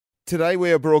Today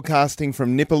we are broadcasting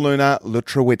from Nipaluna,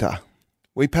 Lutruwita.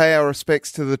 We pay our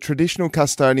respects to the traditional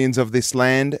custodians of this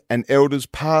land and elders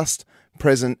past,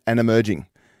 present and emerging.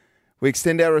 We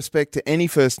extend our respect to any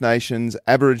First Nations,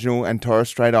 Aboriginal and Torres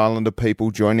Strait Islander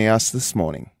people joining us this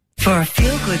morning. For a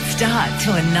feel-good start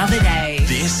to another day.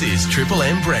 This is Triple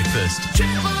M Breakfast.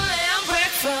 Triple M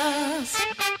Breakfast.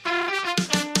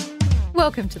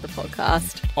 Welcome to the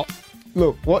podcast.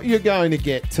 Look, what you're going to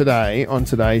get today on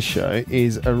today's show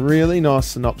is a really nice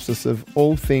synopsis of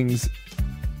all things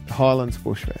Highlands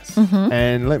Bushfest. Mm-hmm.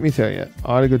 And let me tell you,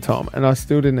 I had a good time and I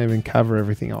still didn't even cover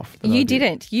everything off. You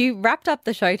didn't. You wrapped up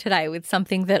the show today with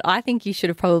something that I think you should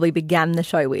have probably began the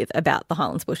show with about the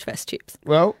Highlands Bushfest tubes.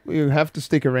 Well, you have to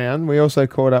stick around. We also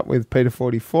caught up with Peter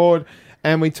Forty Ford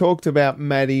and we talked about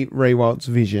Maddie Rewalt's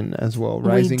vision as well,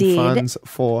 raising funds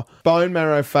for bone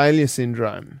marrow failure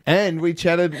syndrome. And we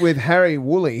chatted with Harry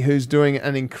Woolley, who's doing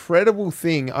an incredible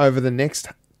thing over the next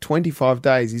 25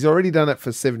 days. He's already done it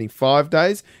for 75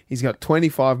 days. He's got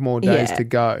 25 more days to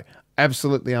go.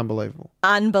 Absolutely unbelievable.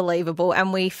 Unbelievable.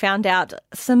 And we found out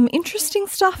some interesting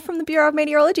stuff from the Bureau of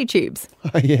Meteorology tubes.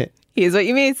 Oh, yeah. Here's what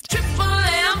you missed. Triple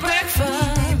M Breakfast.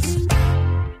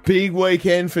 Big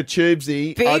weekend for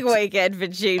Tubesy. Big weekend for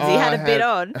Tubesy. Had a bit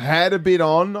on. Had a bit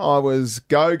on. I was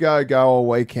go all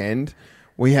weekend.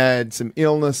 We had some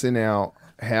illness in our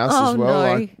house as well.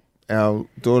 No. Like our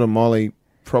daughter Molly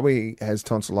probably has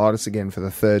tonsillitis again for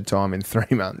the third time in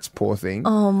 3 months, poor thing.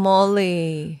 Oh,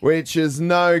 Molly. Which is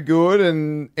no good,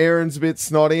 and Erin's a bit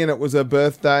snotty, and it was her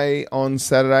birthday on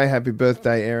Saturday. Happy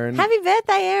birthday, Erin. Happy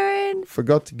birthday, Erin.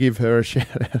 Forgot to give her a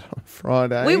shout-out on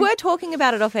Friday. We were talking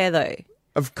about it off air, though.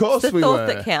 Of course it's the we thought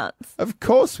were. that counts. Of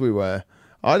course we were.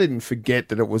 I didn't forget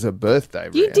that it was a birthday.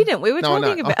 You Rhea. didn't. We were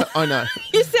talking about I know.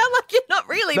 You sound like you're not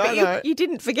really, No, but no. you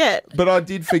didn't forget. But I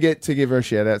did forget to give her a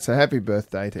shout-out, so happy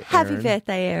birthday to Erin. Happy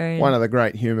birthday, Erin. One of the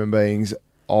great human beings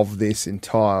of this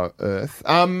entire earth.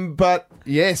 But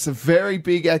yes, a very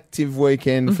big active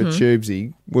weekend for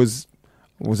Tubesy was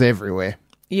everywhere.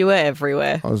 You were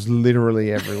everywhere. I was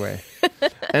literally everywhere.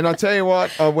 And I tell you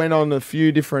what, I went on a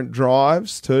few different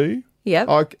drives too.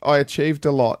 Yep. I achieved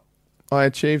a lot.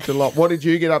 What did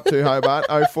you get up to, Hobart?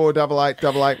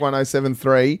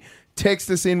 0488881073. Text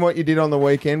us in what you did on the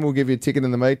weekend. We'll give you a ticket in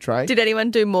the meat tray. Did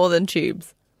anyone do more than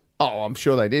tubes? Oh, I'm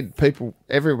sure they did.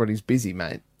 Everybody's busy,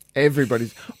 mate.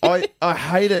 Everybody's. I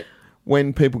hate it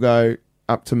when people go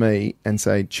up to me and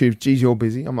say, Tubes, geez, you're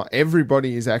busy. I'm like,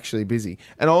 everybody is actually busy.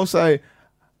 And I also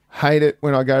hate it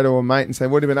when I go to a mate and say,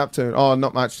 what have you been up to? Oh,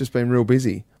 not much, just been real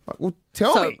busy. Like, well,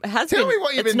 tell me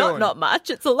what you've been doing. It's not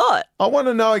much, it's a lot. I want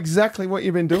to know exactly what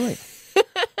you've been doing.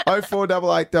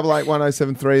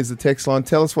 0488881073 is the text line.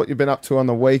 Tell us what you've been up to on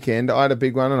the weekend. I had a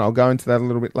big one, and I'll go into that a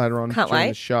little bit later on during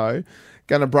the show.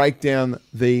 Going to break down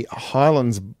the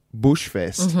Highlands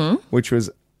Bushfest, which was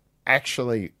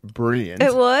actually brilliant.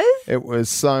 It was? It was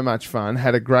so much fun.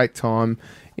 Had a great time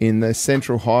in the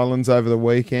Central Highlands over the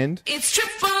weekend. It's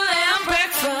Triple M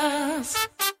Breakfast.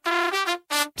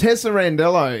 Tessa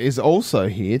Randello is also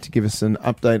here to give us an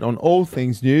update on all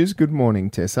things news. Good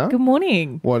morning, Tessa. Good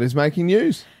morning. What is making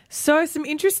news? So some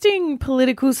interesting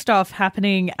political stuff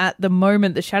happening at the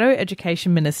moment. The Shadow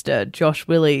Education Minister, Josh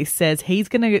Willie, says he's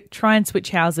going to try and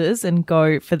switch houses and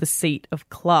go for the seat of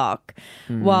Clark,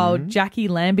 while Jackie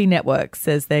Lambie Network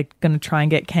says they're going to try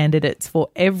and get candidates for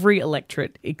every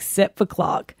electorate except for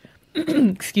Clark.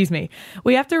 Excuse me.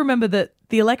 We have to remember that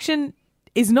the election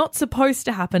is not supposed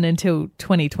to happen until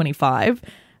 2025,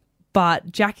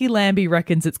 but Jackie Lambie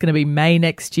reckons it's going to be May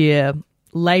next year.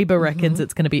 Labor reckons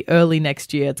it's going to be early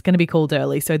next year. It's going to be called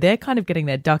early. So they're kind of getting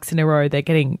their ducks in a row. They're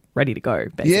getting ready to go,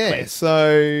 basically. Yeah,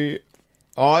 so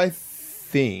I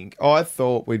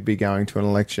thought we'd be going to an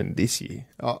election this year.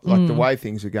 Like the way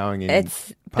things are going in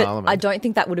Parliament. But I don't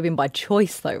think that would have been by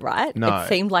choice though, right? No. It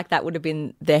seemed like that would have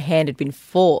been, their hand had been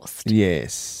forced.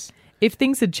 Yes. If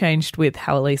things had changed with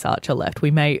how Elise Archer left,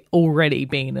 we may already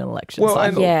be in an election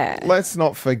cycle. Let's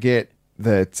not forget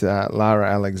that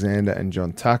Lara Alexander and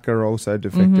John Tucker also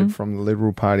defected from the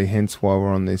Liberal Party, hence why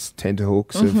we're on this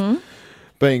tenterhooks of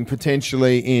being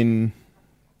potentially in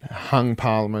hung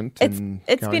Parliament.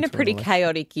 It's been a pretty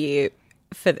chaotic year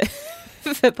for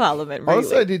for Parliament, really. I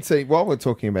also did see, while we're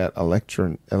talking about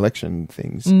election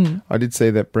things, I did see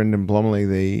that Brendan Blomley,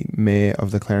 the Mayor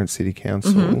of the Clarence City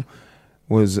Council,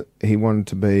 he wanted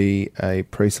to be a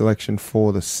pre-selection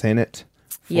for the Senate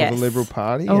for the Liberal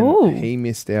Party, and he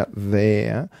missed out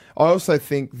there. I also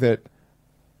think that,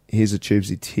 here's a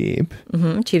Tubesy tip.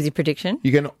 Tubesy prediction.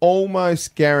 You can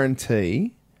almost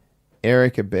guarantee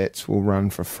Erica Betts will run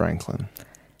for Franklin.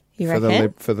 You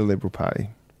reckon? For the Liberal Party.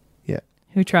 Yeah.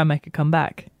 Who try and make a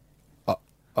comeback?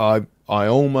 I I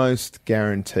almost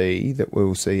guarantee that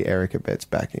we'll see Erica Betts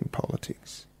back in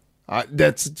politics.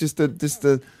 That's just a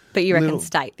But you reckon little-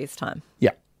 state this time?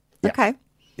 yeah, Okay.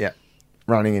 yeah,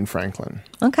 running in Franklin.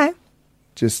 Okay.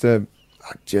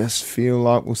 I just feel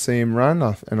like we'll see him run,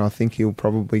 and I think he'll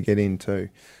probably get in too.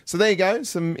 So there you go.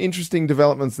 Some interesting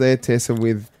developments there, Tessa,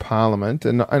 with Parliament.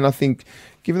 And I think,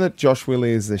 given that Josh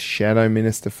Willie is the Shadow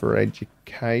Minister for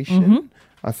Education,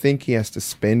 I think he has to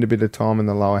spend a bit of time in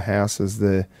the lower house as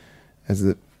a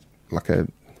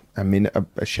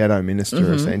shadow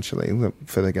minister, essentially,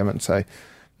 for the government. So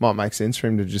might make sense for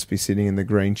him to just be sitting in the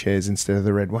green chairs instead of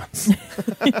the red ones.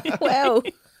 Well,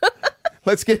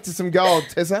 Let's get to some gold,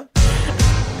 Tessa.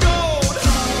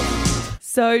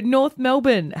 So North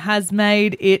Melbourne has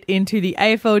made it into the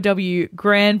AFLW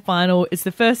Grand Final. It's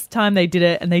the first time they did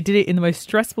it, and they did it in the most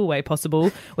stressful way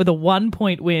possible with a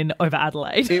 1-point win over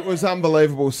Adelaide. It was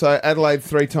unbelievable. So Adelaide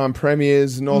 3-time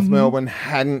premiers. North Melbourne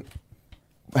hadn't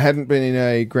been in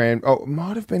a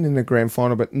might have been in a grand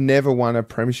final, but never won a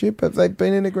premiership. Have they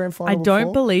been in a grand final I don't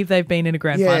before? believe they've been in a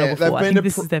grand final before. they've I been think to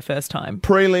this is their first time.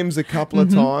 Prelims a couple of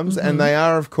times, and they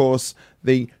are, of course,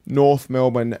 the North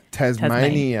Melbourne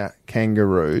Tasmania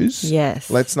Kangaroos. Yes.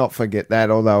 Let's not forget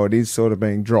that, although it is sort of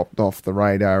being dropped off the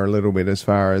radar a little bit as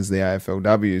far as the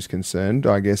AFLW is concerned,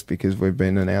 I guess because we've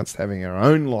been announced having our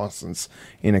own licence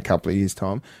in a couple of years'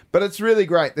 time. But it's really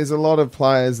great. There's a lot of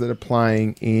players that are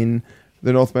playing in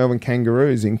the North Melbourne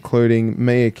Kangaroos, including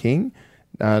Mia King,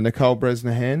 Nicole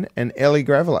Bresnahan and Ellie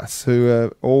Gravelas, who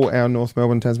are all our North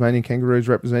Melbourne Tasmanian Kangaroos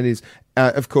representatives.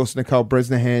 Of course, Nicole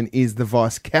Bresnahan is the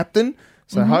vice-captain,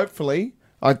 so hopefully,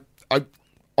 I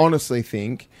honestly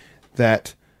think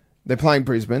that they're playing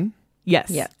Brisbane. Yes.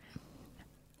 yeah.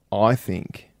 I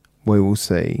think we will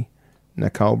see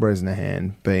Nicole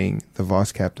Bresnahan being the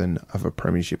vice-captain of a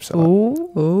premiership side.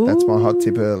 Ooh. That's my hot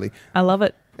tip early. I love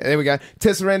it. There we go.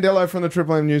 Tessa Randello from the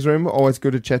Triple M Newsroom. Always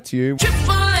good to chat to you.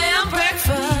 Triple M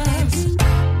breakfast.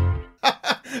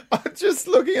 I'm just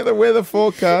looking at the weather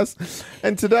forecast,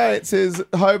 and today it says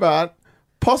Hobart,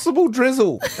 possible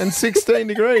drizzle and 16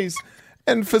 degrees.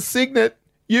 And for Signet,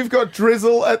 you've got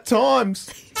drizzle at times.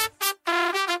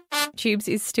 Tubes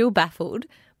is still baffled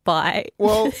by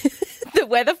Well, the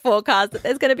weather forecast that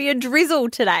there's going to be a drizzle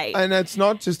today. and it's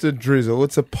not just a drizzle,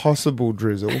 it's a possible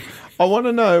drizzle. I want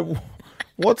to know,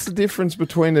 what's the difference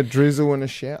between a drizzle and a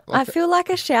shower? I feel like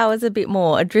a shower's a bit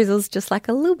more. A drizzle's just like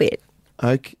a little bit.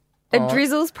 Okay. A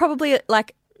drizzle's probably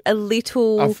like a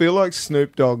little. I feel like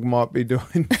Snoop Dogg might be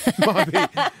doing,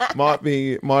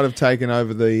 might have taken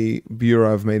over the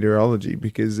Bureau of Meteorology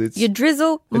because it's Your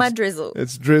drizzle, my it's- drizzle.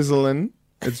 It's drizzling.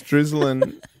 It's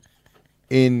drizzling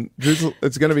in drizzle.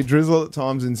 It's going to be drizzle at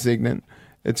times in Signet.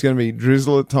 It's going to be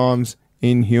drizzle at times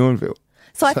in Huonville.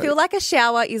 So I feel like a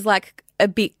shower is like a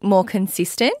bit more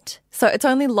consistent. So it's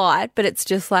only light, but it's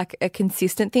just like a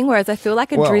consistent thing. Whereas I feel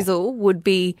like a Well- drizzle would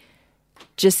be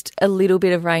just a little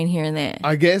bit of rain here and there.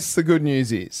 I guess the good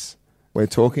news is we're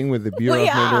talking with the Bureau We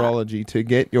of are. Meteorology to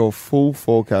get your full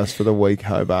forecast for the week,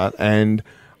 Hobart. And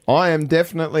I am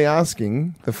definitely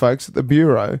asking the folks at the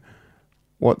Bureau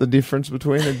what the difference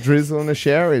between a drizzle and a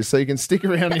shower is. So you can stick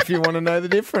around if you want to know the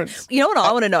difference. You know what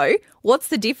I want to know? What's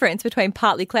the difference between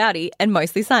partly cloudy and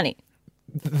mostly sunny?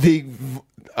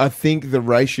 I think the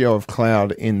ratio of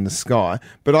cloud in the sky,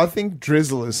 but I think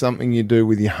drizzle is something you do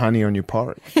with your honey on your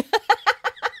porridge.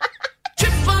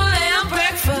 Triple M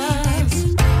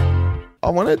breakfast. I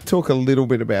want to talk a little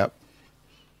bit about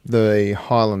the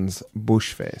Highlands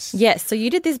Bushfest. Yes. So you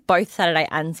did this both Saturday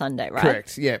and Sunday, right?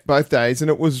 Correct. Yeah, both days, and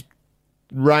it was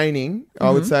raining. I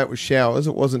Mm-hmm. would say it was showers.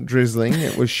 It wasn't drizzling.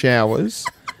 It was showers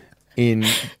in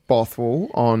Bothwell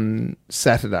on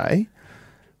Saturday,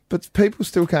 but people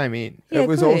still came in. Yeah, it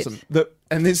was good. awesome.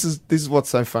 And this is what's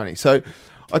so funny. So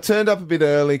I turned up a bit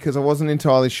early because I wasn't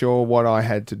entirely sure what I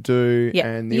had to do. Yeah.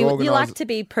 And the You organiser, like to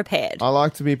be prepared. I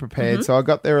like to be prepared, Mm-hmm. so I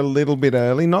got there a little bit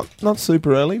early, not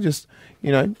super early, just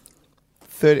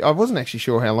 30. I wasn't actually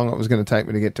sure how long it was going to take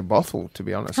me to get to Bothwell, to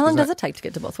be honest. How long 'cause does it take to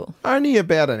get to Bothwell? Only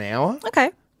about an hour.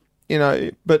 Okay.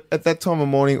 But at that time of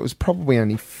morning, it was probably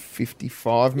only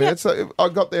 55 minutes. So I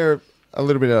got there a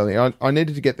little bit early. I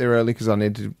needed to get there early because I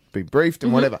needed to be briefed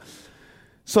and whatever.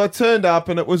 So I turned up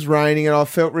and it was raining and I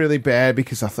felt really bad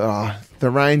because I thought, the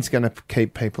rain's going to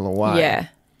keep people away. Yeah.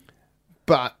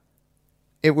 But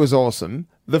it was awesome.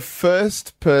 The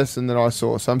first person that I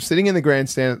saw, so I'm sitting in the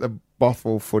grandstand at the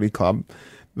Bothwell Footy Club.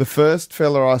 The first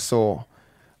fella I saw,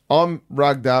 I'm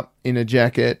rugged up in a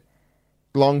jacket,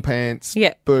 long pants,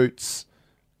 Yeah. boots,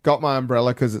 got my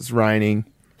umbrella because it's raining,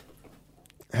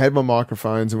 had my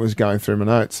microphones and was going through my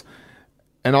notes.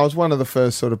 And I was one of the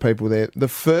first sort of people there. The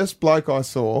first bloke I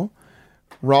saw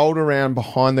rolled around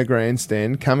behind the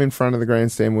grandstand, come in front of the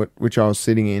grandstand, which I was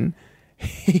sitting in.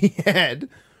 He had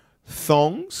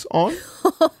thongs on,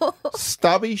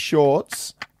 stubby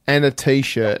shorts, and a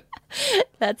T-shirt.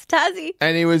 That's Tassie.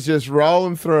 And he was just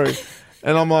rolling through.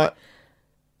 And I'm like,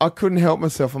 I couldn't help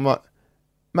myself. I'm like,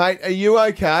 mate, are you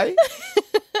okay?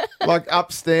 Like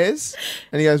upstairs?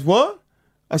 And he goes, what?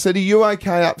 I said, are you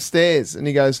okay upstairs? And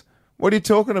he goes, what are you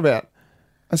talking about?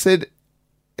 I said,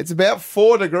 it's about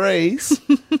 4 degrees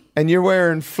and you're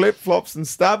wearing flip-flops and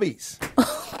stubbies.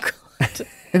 Oh, God.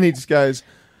 And he just goes,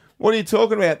 what are you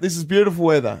talking about? This is beautiful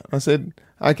weather. I said,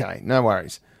 okay, no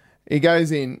worries. He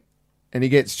goes in and he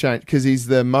gets changed because he's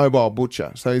the mobile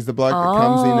butcher. So he's the bloke that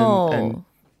comes in and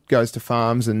goes to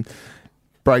farms and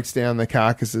breaks down the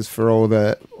carcasses for all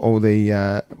the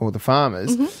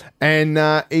farmers. Mm-hmm.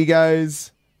 And he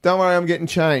goes, don't worry, I'm getting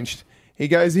changed. He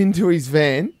goes into his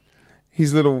van,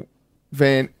 his little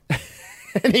van,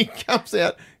 and he comes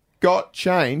out, got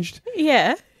changed.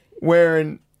 Yeah.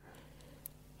 Wearing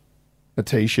a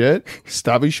T-shirt,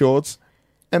 stubby shorts,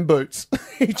 and boots.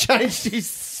 He changed his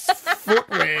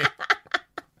footwear.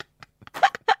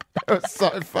 It was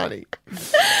so funny.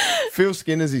 Phil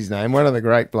Skinner's his name, one of the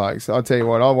great blokes. I'll tell you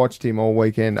what, I watched him all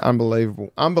weekend.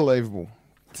 Unbelievable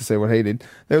to see what he did.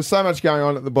 There was so much going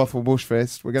on at the Bothwell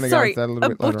Bushfest. We're going to go into that a little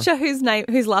bit later. A butcher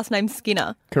whose last name's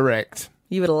Skinner. Correct.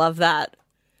 You would love that.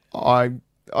 I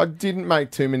didn't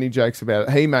make too many jokes about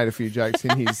it. He made a few jokes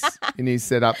in his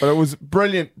setup, but it was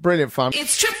brilliant fun.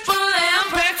 It's Triple M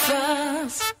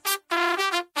breakfast.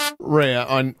 Rhea,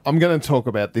 I'm going to talk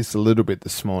about this a little bit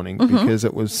this morning because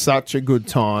it was such a good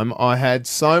time. I had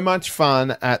so much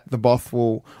fun at the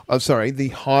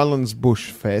Highlands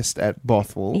Bushfest at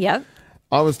Bothwell. Yep.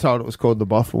 I was told it was called the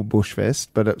Bothwell Bushfest,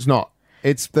 but it's not.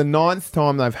 It's the 9th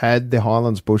time they've had the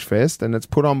Highlands Bushfest, and it's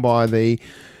put on by the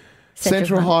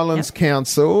Central Highlands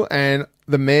Council, and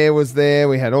the mayor was there.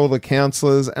 We had all the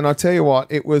councillors, and I tell you what,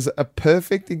 it was a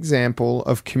perfect example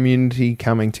of community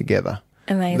coming together.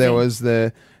 Amazing. There was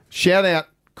the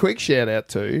quick shout out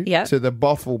to the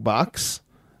Bothwell Bucks,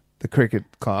 the cricket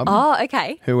club. Oh,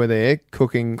 okay. Who were there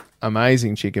cooking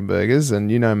amazing chicken burgers, and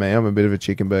you know me, I'm a bit of a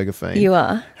chicken burger fiend. You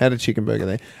are. Had a chicken burger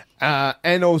there.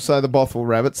 And also the Bothwell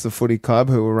Rabbits, the footy club,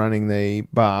 who were running the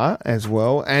bar as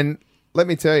well. And let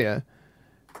me tell you,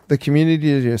 the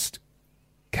community just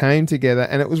came together,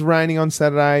 and it was raining on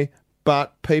Saturday,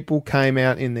 but people came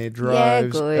out in their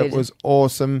droves. Yeah, good. It was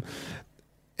awesome.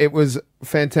 It was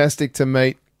fantastic to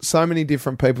meet so many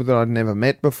different people that I'd never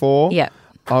met before. Yeah.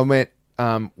 I met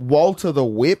Walter the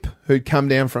Whip, who'd come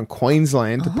down from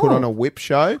Queensland to put on a whip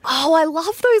show. Oh, I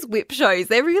love those whip shows.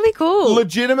 They're really cool.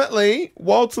 Legitimately,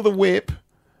 Walter the Whip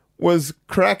was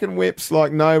cracking whips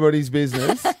like nobody's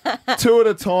business, 2 at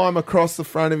a time across the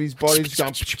front of his body. Just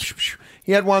going,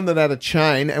 he had one that had a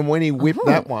chain, and when he whipped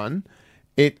that one,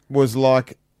 it was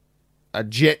like a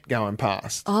jet going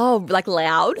past. Oh, like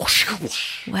loud?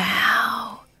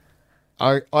 Wow.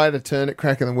 I had to turn it,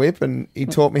 cracking the whip, and he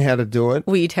taught me how to do it.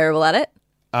 Were you terrible at it?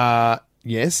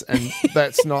 Yes, and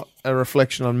that's not a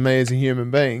reflection on me as a human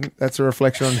being. That's a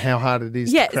reflection on how hard it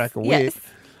is to crack a whip. Yes.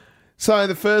 So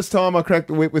the first time I cracked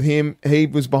the whip with him, he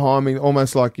was behind me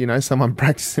almost like, someone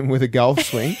practicing with a golf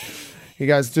swing. He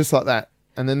goes, just like that.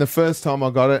 And then the first time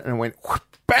I got it and it went, whoop,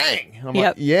 bang. I'm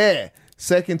like, yeah.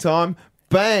 Second time,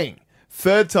 bang.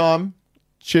 Third time,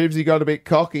 Tubesy got a bit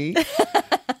cocky.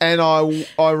 And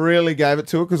I really gave it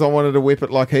to it because I wanted to whip it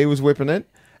like he was whipping it.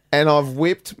 And I've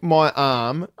whipped my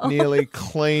arm nearly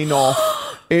clean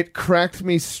off. It cracked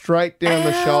me straight down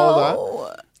the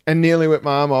shoulder and nearly whipped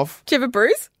my arm off. Did you have a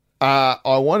bruise?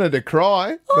 I wanted to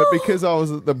cry, but because I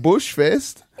was at the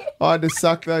Bushfest, I had to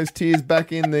suck those tears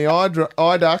back in the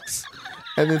eye ducts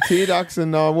and the tear ducts,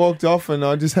 and I walked off and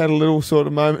I just had a little sort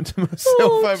of moment to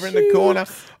myself over in the corner.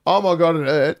 Oh, my God, it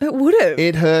hurt. It would have.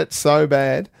 It hurt so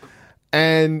bad.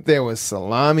 And there was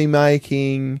salami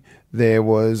making. There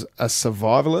was a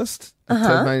survivalist, a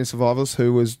Tasmanian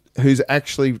survivalist, who's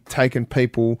actually taken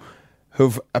people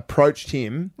who've approached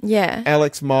him. Yeah.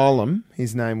 Alex Milam,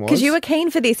 his name was. Because you were keen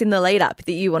for this in the lead up,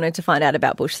 that you wanted to find out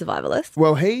about bush survivalists.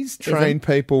 Well, he's trained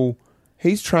people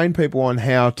on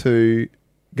how to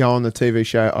go on the TV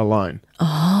show alone.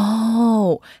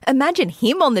 Oh, imagine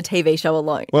him on the TV show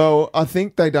alone. Well, I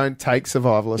think they don't take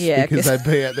survivalists because they'd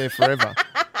be out there forever.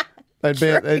 They'd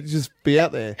just be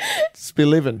out there, just be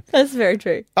living. That's very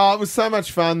true. Oh, it was so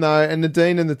much fun though, and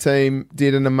Nadine and the team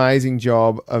did an amazing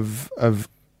job of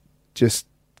just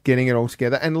getting it all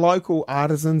together, and local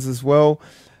artisans as well.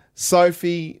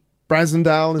 Sophie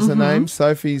Brasendale is her name.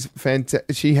 Sophie's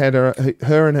fantastic. She had her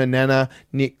and her nana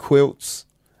knit quilts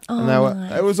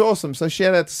And it was awesome. So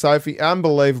shout out to Sophie.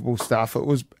 Unbelievable stuff. It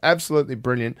was absolutely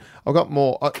brilliant. I got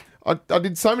more. I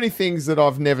did so many things that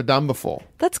I've never done before.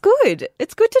 That's good.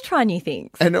 It's good to try new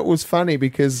things. And it was funny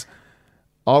because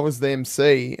I was the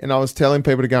MC and I was telling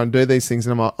people to go and do these things.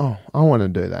 And I'm like, oh, I want to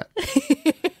do that.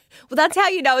 Well, that's how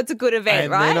you know it's a good event,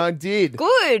 and right? And then I did.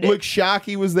 Good. Luke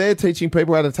Sharkey was there teaching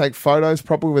people how to take photos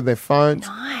properly with their phones.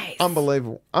 Nice.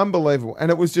 Unbelievable. Unbelievable.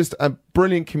 And it was just a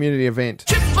brilliant community event.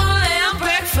 Triple M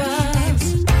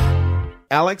breakfast.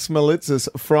 Alex Malitzis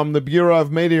from the Bureau of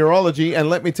Meteorology. And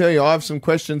let me tell you, I have some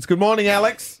questions. Good morning,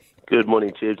 Alex. Good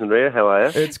morning, Tubes and Rhea. How are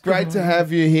you? It's great to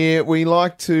have you here. We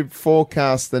like to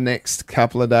forecast the next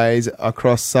couple of days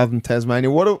across southern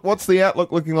Tasmania. What's the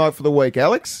outlook looking like for the week,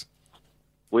 Alex?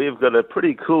 We've got a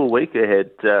pretty cool week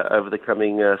ahead over the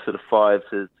coming sort of 5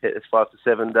 to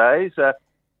 7 days.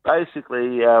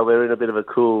 Basically, we're in a bit of a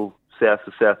cool south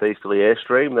to southeasterly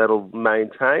airstream that'll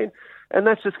maintain, and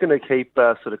that's just going to keep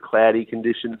sort of cloudy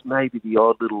conditions, maybe the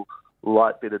odd little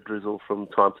light bit of drizzle from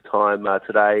time to time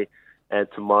today and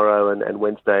tomorrow and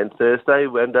Wednesday and Thursday,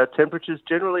 and temperatures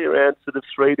generally around sort of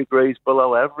 3 degrees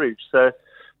below average. So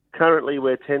currently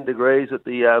we're 10 degrees at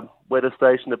the weather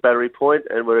station at Battery Point,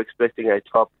 and we're expecting a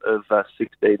top of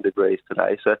 16 degrees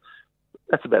today. So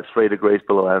that's about 3 degrees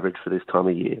below average for this time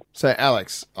of year. So,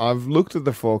 Alex, I've looked at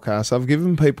the forecast. I've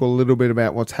given people a little bit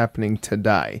about what's happening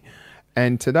today.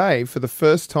 And today, for the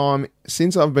first time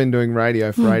since I've been doing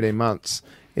radio for 18 months,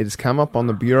 it has come up on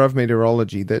the Bureau of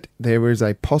Meteorology that there is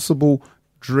a possible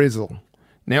drizzle.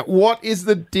 Now, what is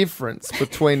the difference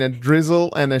between a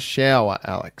drizzle and a shower,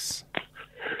 Alex?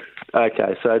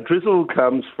 Okay, so drizzle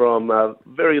comes from a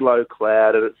very low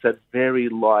cloud, and it's that very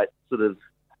light sort of,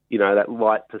 that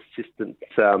light persistent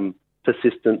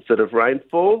sort of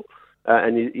rainfall,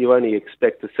 and you only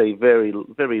expect to see very,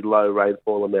 very low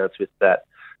rainfall amounts with that.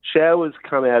 Showers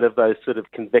come out of those sort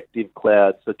of convective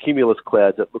clouds, the cumulus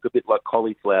clouds that look a bit like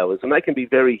cauliflowers, and they can be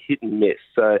very hit and miss.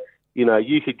 So,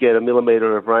 you could get a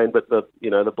millimetre of rain, but the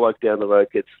bloke down the road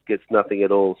gets nothing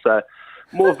at all. So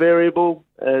more variable,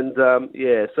 and and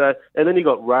then you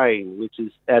got rain, which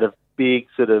is out of big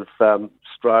sort of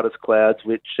stratus clouds,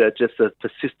 which are just a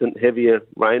persistent, heavier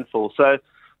rainfall. So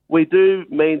we do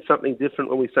mean something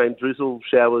different when we say drizzle,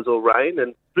 showers, or rain,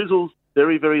 and drizzle's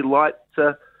very, very light,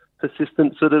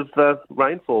 persistent sort of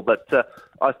rainfall. But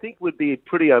I think we'd be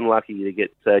pretty unlucky to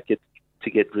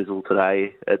get drizzle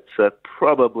today. It's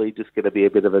probably just going to be a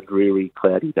bit of a dreary,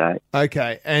 cloudy day.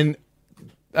 Okay, and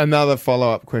another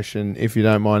follow-up question, if you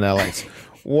don't mind, Alex.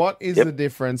 What is the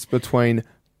difference between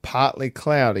partly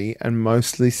cloudy and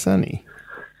mostly sunny?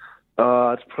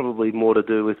 It's probably more to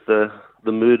do with the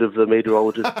mood of the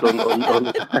meteorologist on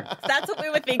the day. That's what we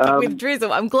were thinking with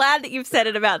drizzle. I'm glad that you've said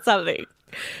it about something.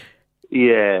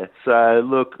 Yeah, so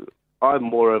look, I'm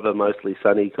more of a mostly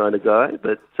sunny kind of guy,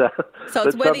 but so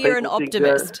it's whether you're an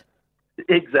optimist.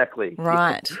 Exactly.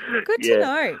 Right. Good to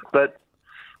know.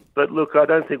 But look, I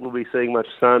don't think we'll be seeing much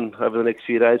sun over the next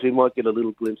few days. We might get a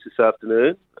little glimpse this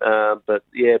afternoon, but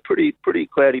yeah, pretty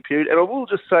cloudy period. And I will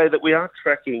just say that we are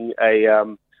tracking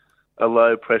a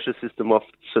low pressure system off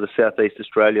sort of southeast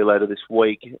Australia later this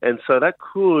week, and so that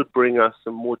could bring us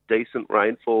some more decent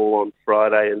rainfall on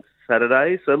Friday and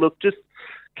Saturday. So look, just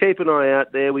keep an eye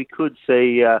out there. We could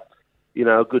see a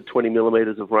good 20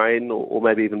 millimetres of rain, or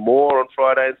maybe even more on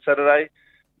Friday and Saturday.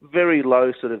 Very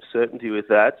low sort of certainty with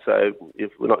that, so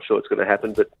if we're not sure it's going to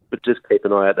happen, but just keep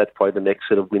an eye out. That's probably the next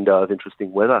sort of window of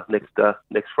interesting weather next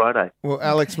Friday. Well,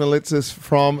 Alex Malitzis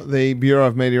from the Bureau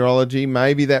of Meteorology,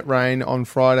 maybe that rain on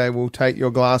Friday will take your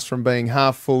glass from being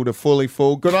half full to fully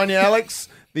full. Good on you, Alex.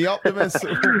 The optimist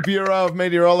Bureau of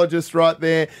Meteorologists right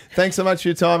there. Thanks so much for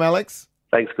your time, Alex.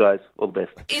 Thanks, guys. All the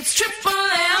best. It's Triple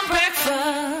M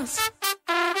breakfast.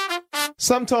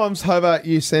 Sometimes, Hobart,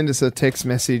 you send us a text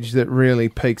message that really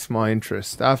piques my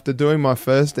interest. After doing my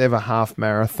first ever half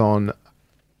marathon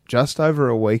just over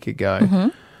a week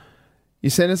ago, you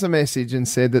sent us a message and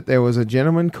said that there was a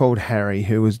gentleman called Harry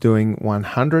who was doing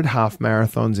 100 half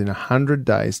marathons in 100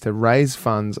 days to raise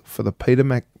funds for the Peter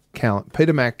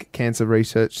Mac Cancer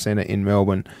Research Centre in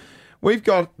Melbourne. We've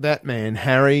got that man,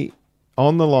 Harry,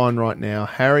 on the line right now.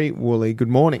 Harry Woolley, good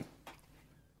morning.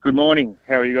 Good morning.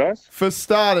 How are you guys? For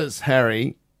starters,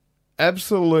 Harry,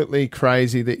 absolutely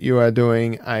crazy that you are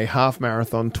doing a half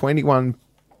marathon,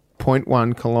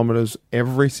 21.1 kilometres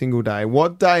every single day.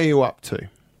 What day are you up to?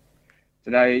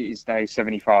 Today is day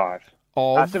 75.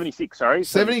 76, sorry.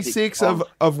 76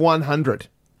 of 100.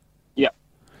 Yep.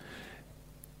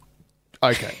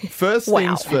 Okay. First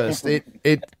things first.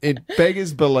 It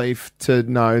beggars belief to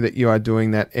know that you are doing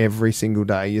that every single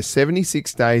day. You're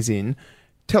 76 days in.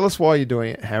 Tell us why you're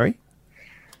doing it, Harry.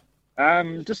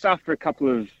 Just after a couple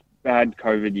of bad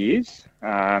COVID years.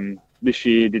 This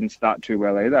year didn't start too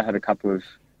well either. I had a couple of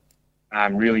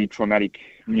really traumatic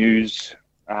news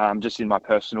just in my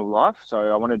personal life.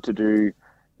 So I wanted to do,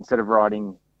 instead of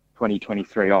writing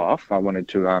 2023 off, I wanted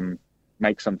to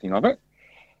make something of it.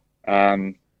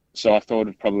 So I thought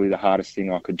of probably the hardest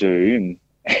thing I could do, and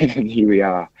here we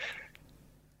are.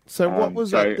 So what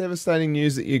was that devastating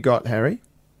news that you got, Harry?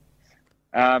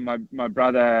 My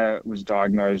brother was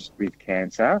diagnosed with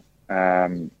cancer.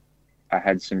 I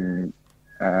had some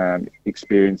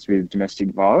experience with domestic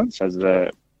violence as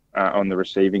on the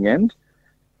receiving end,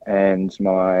 and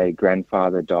my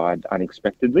grandfather died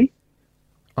unexpectedly.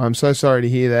 I'm so sorry to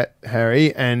hear that,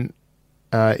 Harry. And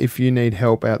if you need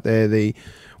help out there, the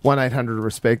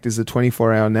 1-800-RESPECT is a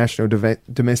 24-hour national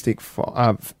domestic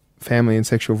family and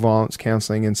sexual violence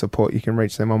counselling and support. You can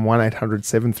reach them on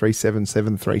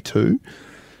 1-800-737-732.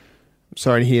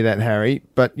 Sorry to hear that, Harry.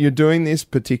 But you're doing this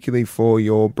particularly for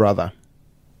your brother.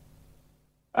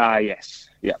 Yes.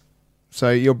 Yeah. So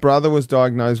your brother was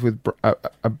diagnosed with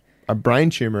a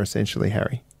brain tumour, essentially,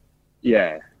 Harry.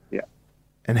 Yeah.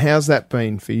 And how's that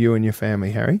been for you and your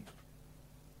family, Harry?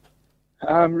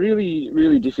 Really,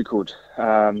 really difficult.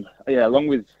 Along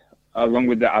with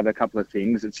the other couple of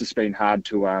things, it's just been hard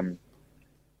to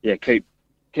keep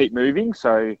moving.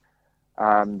 So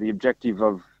the objective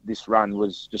of this run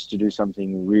was just to do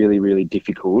something really, really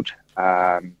difficult.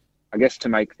 I guess to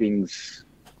make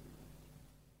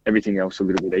everything else a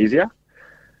little bit easier.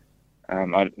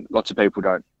 Lots of people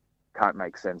can't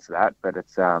make sense of that, but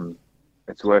it's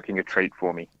working a treat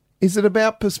for me. Is it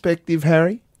about perspective,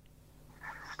 Harry?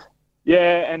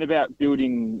 Yeah, and about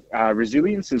building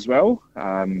resilience as well.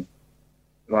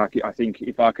 Like I think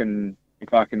if I can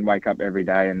wake up every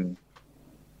day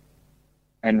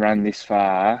and run this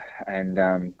far and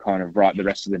kind of write the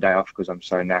rest of the day off because I'm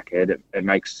so knackered, it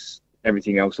makes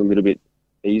everything else a little bit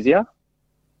easier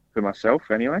for myself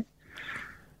anyway.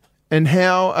 And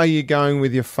how are you going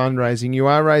with your fundraising? You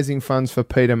are raising funds for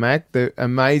Peter Mac, the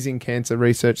amazing cancer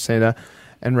research centre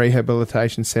and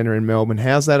rehabilitation centre in Melbourne.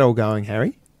 How's that all going,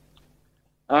 Harry?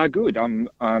 Good. I'm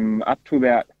up to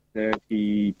about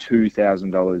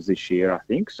 $32,000 this year, I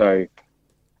think. So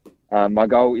my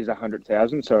goal is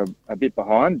 100,000, so a bit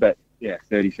behind, but yeah,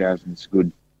 30,000 is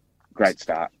good. Great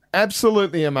start.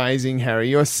 Absolutely amazing, Harry.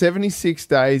 You're 76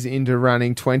 days into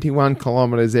running 21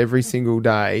 kilometres every single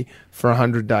day for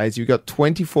 100 days. You've got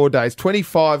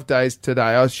 25 days today.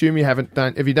 I assume you have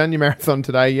you done your marathon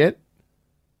today yet?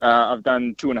 I've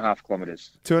done 2.5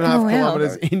 kilometres. 2.5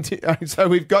 kilometres into, so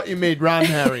we've got you mid-run,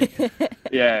 Harry.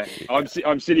 Yeah,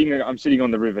 I'm sitting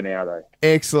on the river now, though.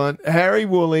 Excellent. Harry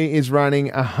Woolley is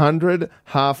running 100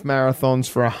 half marathons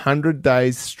for 100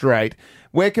 days straight.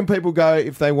 Where can people go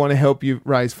if they want to help you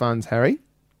raise funds, Harry?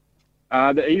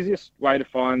 The easiest way to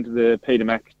find the Peter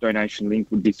Mac donation link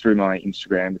would be through my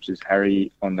Instagram, which is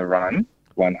Harry on the Run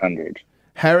 100.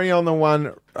 Harry on the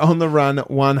Run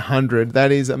 100.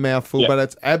 That is a mouthful, but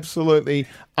it's absolutely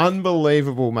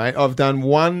unbelievable, mate. I've done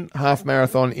one half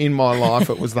marathon in my life.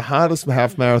 It was the hardest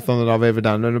half marathon that I've ever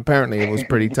done, and apparently it was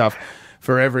pretty tough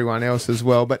for everyone else as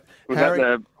well. But was Harry,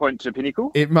 that the point to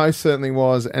pinnacle? It most certainly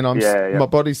was, and my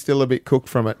body's still a bit cooked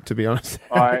from it, to be honest.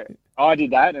 I did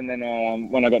that, and then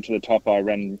when I got to the top, I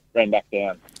ran back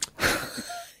down.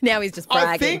 Now he's just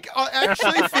bragging.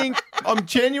 I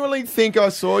genuinely think I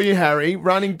saw you, Harry,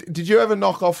 running. Did you have a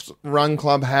knockoff Run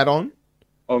Club hat on?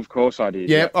 Of course I did.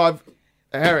 Yep.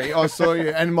 Harry, I saw you,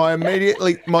 and my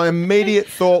immediate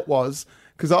thought was,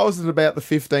 because I was at about the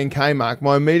 15K mark,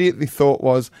 my immediate thought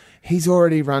was, he's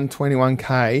already run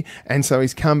 21K, and so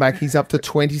he's come back. He's up to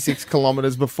 26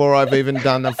 kilometres before I've even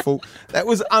done the full. That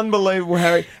was unbelievable,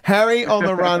 Harry. Harry on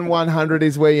the Run 100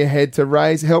 is where you head to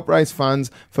help raise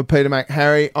funds for Peter Mac.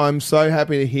 Harry, I'm so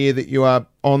happy to hear that you are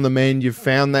on the mend. You've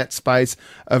found that space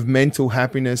of mental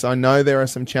happiness. I know there are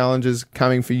some challenges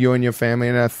coming for you and your family,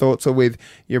 and our thoughts are with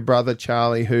your brother,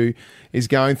 Charlie, who is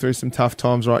going through some tough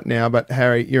times right now. But,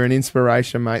 Harry, you're an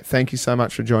inspiration, mate. Thank you so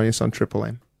much for joining us on Triple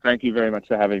M. Thank you very much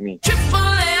for having me. Triple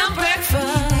M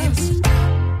breakfast.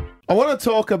 I want to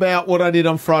talk about what I did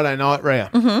on Friday night,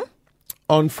 Rhea. Mm-hmm.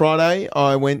 On Friday,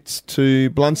 I went to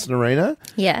Blunston Arena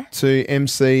to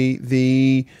MC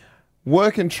the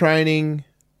Work and Training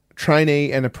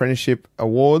Trainee and Apprenticeship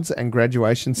Awards and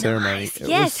Graduation Ceremony.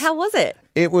 Nice. How was it?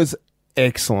 It was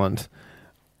excellent.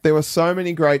 There were so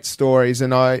many great stories,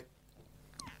 and I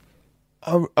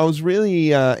was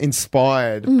really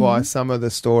inspired by some of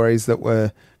the stories that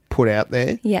were put out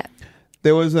there. Yeah.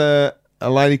 There was a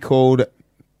lady called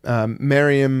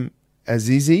Miriam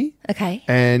Azizi. Okay.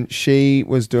 And she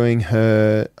was doing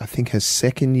her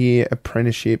second year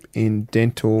apprenticeship in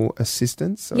dental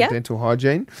assistance or Yep. dental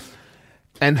hygiene.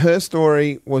 And her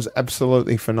story was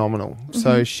absolutely phenomenal. Mm-hmm.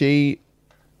 So she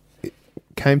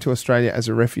came to Australia as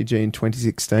a refugee in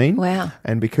 2016. Wow.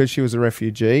 And because she was a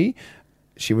refugee,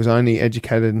 she was only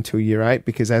educated until year 8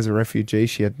 because as a refugee,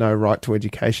 she had no right to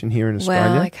education here in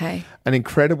Australia. Wow, okay. An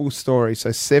incredible story.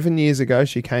 So 7 years ago,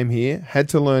 she came here, had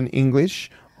to learn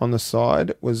English on the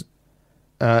side, was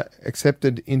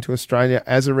accepted into Australia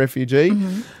as a refugee,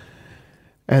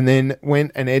 and then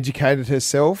went and educated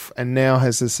herself and now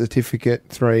has a Certificate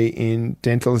 3 in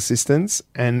dental assistance.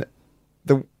 And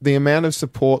the amount of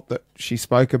support that she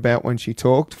spoke about when she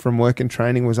talked from work and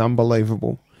training was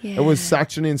unbelievable. Yeah. It was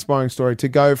such an inspiring story to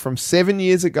go from 7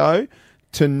 years ago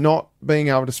to not being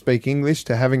able to speak English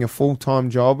to having a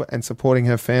full-time job and supporting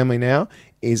her family now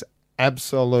is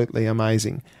absolutely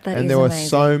amazing. That and is there were amazing.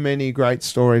 so many great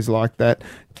stories like that.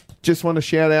 Just want to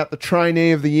shout out the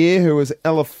trainee of the year, who was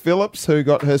Ella Phillips, who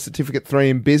got her Certificate 3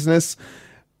 in business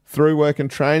through work and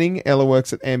training. Ella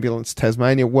works at Ambulance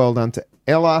Tasmania. Well done to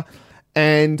Ella.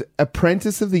 And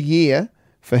apprentice of the year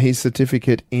for his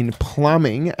certificate in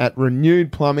plumbing at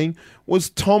Renewed Plumbing was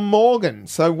Tom Morgan.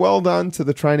 So well done to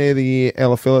the trainee of the year,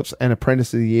 Ella Phillips, and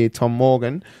apprentice of the year, Tom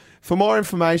Morgan. For more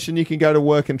information, you can go to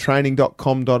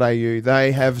workandtraining.com.au.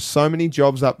 They have so many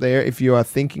jobs up there. If you are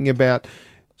thinking about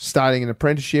starting an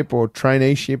apprenticeship or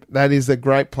traineeship, that is a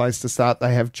great place to start.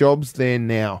 They have jobs there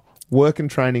now.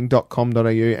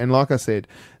 Workandtraining.com.au. And like I said,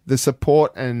 the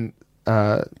support and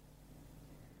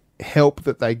help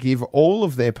that they give all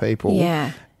of their people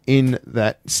in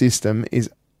that system is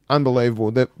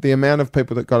unbelievable. The amount of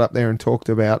people that got up there and talked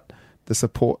about the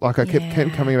support, like I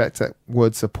kept coming back to that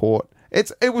word support.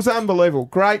 It was unbelievable.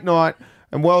 Great night,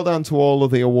 and well done to all of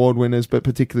the award winners, but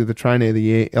particularly the trainee of the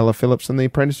year, Ella Phillips, and the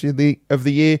apprentice of the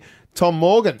year, Tom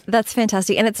Morgan. That's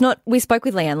fantastic. And it's not, we spoke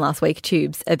with Leanne last week,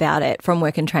 Tubes, about it from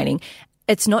Work and Training.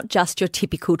 It's not just your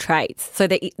typical trades. So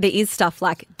there is stuff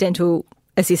like dental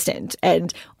assistant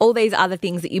and all these other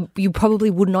things that you probably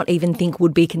would not even think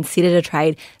would be considered a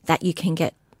trade that you can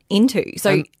get into.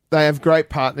 So and they have great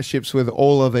partnerships with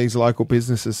all of these local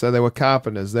businesses. So there were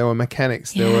carpenters, there were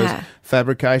mechanics, there was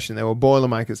fabrication, there were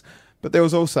boilermakers, but there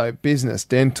was also business,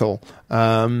 dental.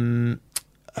 What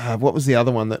was the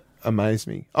other one that amazed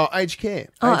me? Oh, aged care.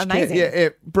 Oh, Aged amazing. Care. Yeah,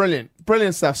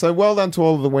 brilliant stuff. So well done to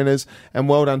all of the winners, and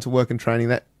well done to Work and Training.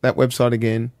 That website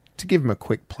again, to give them a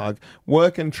quick plug,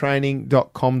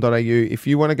 workandtraining.com.au. If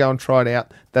you want to go and try it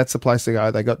out, that's the place to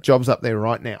go. They got jobs up there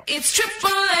right now. It's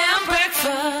Triple M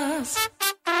breakfast.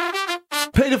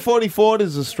 Peter 44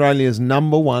 is Australia's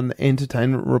 #1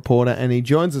 entertainment reporter, and he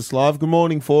joins us live. Good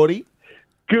morning, 40.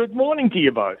 Good morning to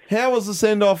you both. How was the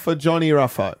send-off for Johnny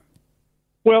Ruffo?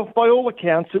 Well, by all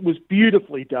accounts, it was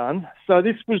beautifully done. So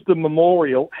this was the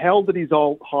memorial held at his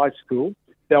old high school,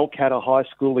 Belcatta High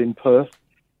School in Perth,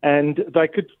 and they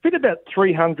could fit about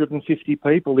 350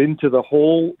 people into the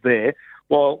hall there.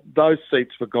 Well, those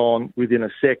seats were gone within a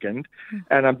second,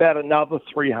 and about another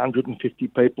 350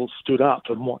 people stood up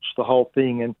and watched the whole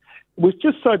thing. And it was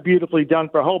just so beautifully done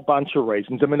for a whole bunch of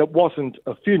reasons. I mean, it wasn't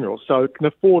a funeral, so it can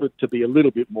afford it to be a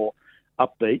little bit more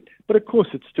upbeat. But, of course,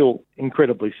 it's still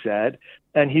incredibly sad.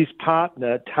 And his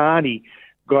partner, Tani,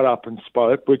 got up and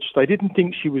spoke, which they didn't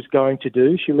think she was going to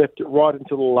do. She left it right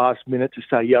until the last minute to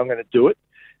say, yeah, I'm going to do it.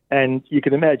 And you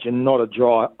can imagine not a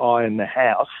dry eye in the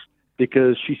house,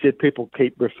 because she said people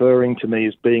keep referring to me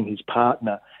as being his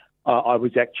partner. I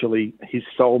was actually his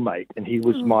soulmate, and he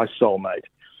was my soulmate.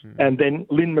 And then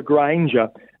Lynn McGranger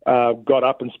got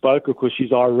up and spoke. Of course,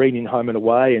 she's Irene in Home and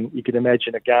Away, and you can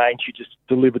imagine, again, she just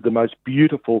delivered the most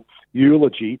beautiful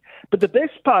eulogy. But the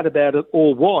best part about it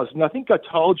all was, and I think I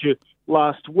told you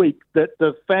last week, that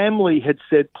the family had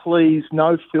said, please,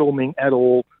 no filming at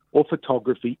all or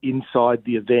photography inside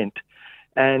the event.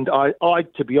 And I,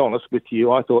 to be honest with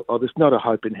you, I thought, there's not a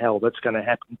hope in hell that's going to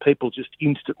happen. People just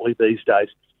instantly these days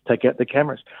take out the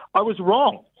cameras. I was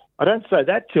wrong. I don't say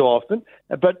that too often,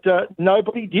 but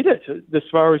nobody did it. As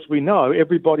far as we know,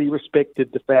 everybody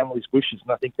respected the family's wishes,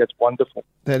 and I think that's wonderful.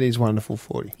 That is wonderful,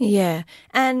 40. Yeah.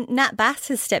 And Nat Bass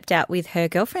has stepped out with her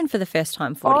girlfriend for the first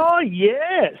time, 40. Oh,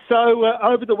 yeah. So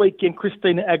over the weekend,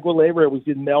 Christina Aguilera was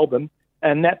in Melbourne,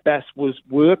 and Nat Bass was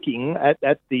working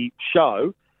at the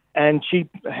show, and she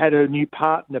had her new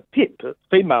partner, Pip, a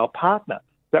female partner.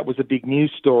 That was a big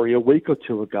news story a week or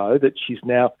two ago, that she's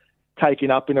now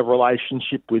taken up in a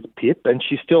relationship with Pip, and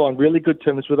she's still on really good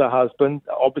terms with her husband.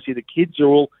 Obviously, the kids are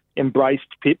all embraced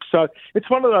Pip. So it's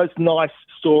one of those nice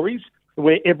stories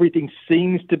where everything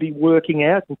seems to be working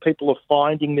out and people are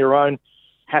finding their own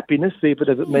happiness, even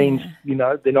if it means,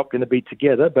 they're not going to be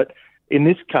together. But in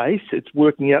this case, it's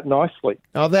working out nicely.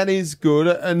 Oh, that is good.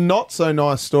 A not so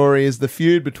nice story is the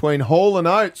feud between Hall and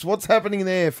Oates. What's happening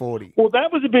there, 40? Well,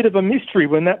 that was a bit of a mystery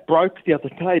when that broke the other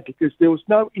day because there was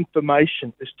no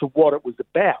information as to what it was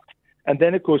about. And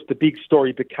then, of course, the big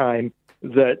story became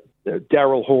that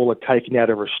Daryl Hall had taken out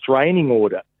a restraining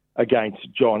order against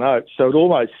John Oates. So it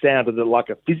almost sounded like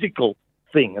a physical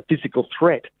thing, a physical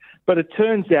threat. But it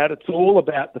turns out it's all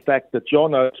about the fact that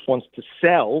John Oates wants to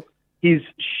sell his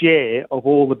share of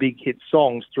all the big hit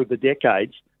songs through the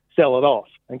decades, sell it off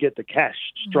and get the cash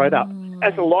straight up,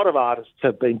 as a lot of artists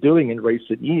have been doing in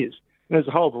recent years. And there's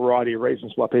a whole variety of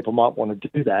reasons why people might want to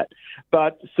do that.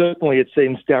 But certainly it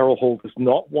seems Daryl Hall does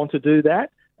not want to do that,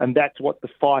 and that's what the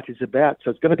fight is about. So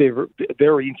it's going to be a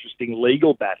very interesting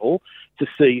legal battle to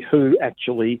see who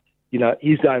actually,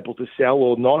 is able to sell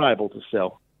or not able to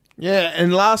sell. Yeah,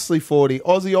 and lastly, 40,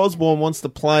 Ozzy Osbourne wants to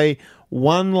play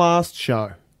one last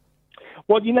show.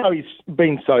 Well, he's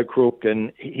been so crook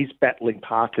and he's battling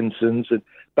Parkinson's,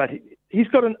 but he's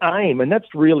got an aim, and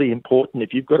that's really important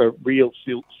if you've got a real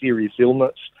serious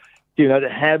illness, to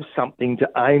have something to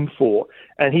aim for.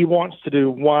 And he wants to do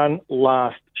one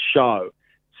last show.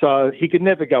 So he could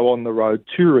never go on the road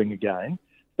touring again,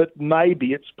 but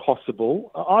maybe it's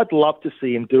possible. I'd love to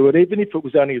see him do it, even if it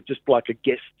was only just like a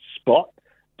guest spot,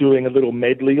 doing a little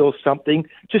medley or something,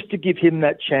 just to give him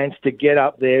that chance to get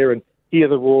up there and hear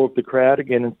the roar of the crowd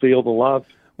again and feel the love.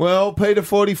 Well, Peter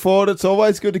 44, it's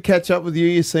always good to catch up with you.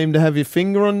 You seem to have your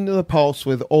finger on the pulse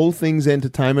with all things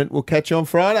entertainment. We'll catch you on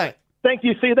Friday. Thank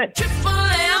you. See you then. Triple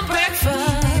M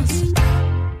breakfast.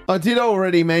 I did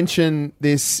already mention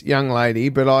this young lady,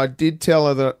 but I did tell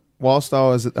her that whilst I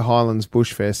was at the Highlands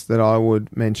Bushfest that I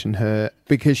would mention her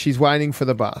because she's waiting for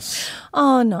the bus.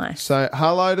 Oh, nice. So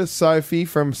hello to Sophie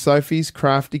from Sophie's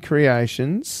Crafty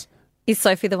Creations. Is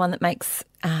Sophie the one that makes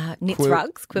knits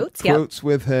rugs, quilts? Quilts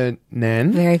with her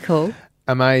nan. Very cool.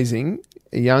 Amazing.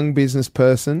 A young business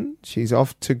person. She's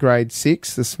off to grade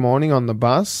 6 this morning on the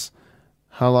bus.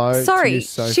 Hello to you,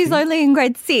 Sophie. She's only in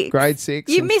grade 6. Grade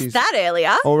 6. You missed that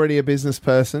earlier. Already a business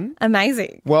person.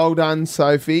 Amazing. Well done,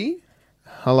 Sophie.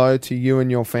 Hello to you and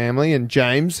your family, and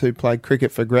James, who played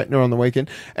cricket for Gretna on the weekend.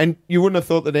 And you wouldn't have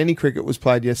thought that any cricket was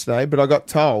played yesterday, but I got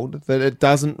told that it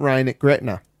doesn't rain at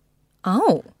Gretna.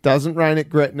 Oh. Doesn't rain at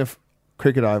Gretna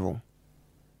Cricket Oval.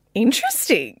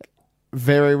 Interesting.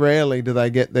 Very rarely do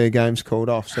they get their games called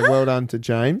off. So well done to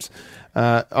James.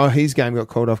 His game got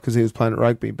called off because he was playing at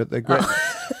rugby. But the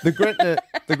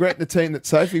Gretna team that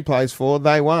Sophie plays for,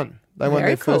 they won. They won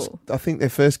their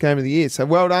first game of the year. So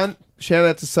well done. Shout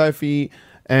out to Sophie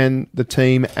and the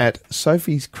team at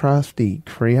Sophie's Crafty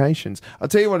Creations. I'll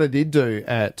tell you what I did do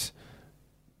at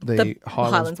the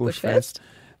Highlands Bushfest.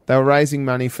 They were raising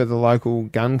money for the local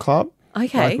gun club.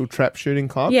 Okay. Local trap shooting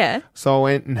club. Yeah. So I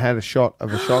went and had a shot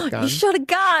of a shotgun. You shot a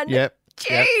gun? Yep.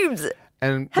 James! Yep.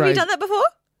 And Have you done that before?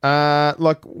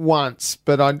 Like once,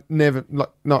 but I never,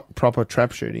 not proper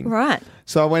trap shooting. Right.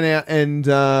 So I went out and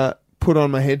put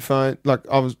on my headphones. Like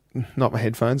I was, not my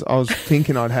headphones. I was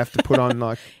thinking I'd have to put on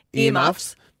like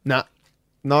earmuffs. Nah,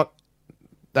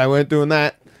 they weren't doing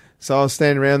that. So I was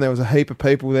standing around, there was a heap of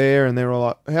people there, and they were all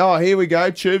like, oh, here we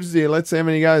go, Tubes is here, let's see how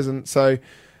many goes. And so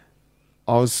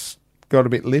I got a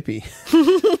bit lippy.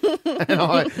 And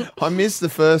I missed the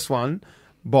first one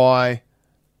by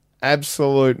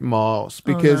absolute miles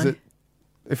because,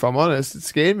 if I'm honest, it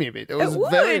scared me a bit. It was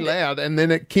very loud, and then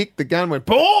it kicked the gun, went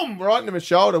boom, right into my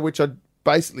shoulder, which I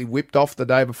basically whipped off the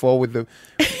day before with the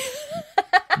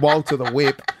Walter the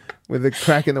whip, with the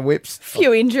crack in the whips.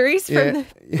 Few injuries from the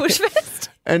Bushfest.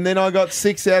 And then I got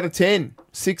 6 out of 10.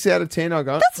 6 out of 10 I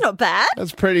got. That's not bad.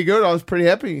 That's pretty good. I was pretty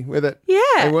happy with it. Yeah.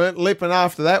 They weren't lipping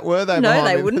after that, were they? No,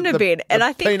 they wouldn't have been. And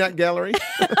I think peanut gallery.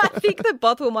 I think the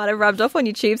bottle might have rubbed off on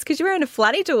your tubes because you were wearing a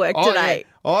flatty to work today.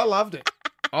 Yeah. I loved it.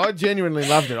 I genuinely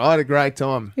loved it. I had a great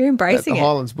time. You're embracing at the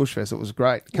Highlands Bushfest. It was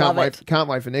great. Can't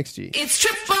wait for next year. It's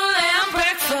Triple M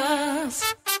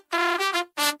breakfast.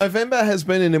 November has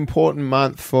been an important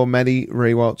month for Maddie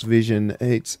Rewalt's Vision.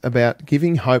 It's about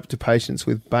giving hope to patients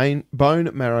with bone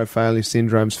marrow failure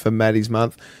syndromes for Maddie's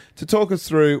month. To talk us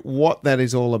through what that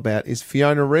is all about is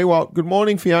Fiona Rewalt. Good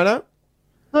morning, Fiona.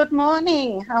 Good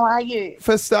morning. How are you?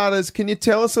 For starters, can you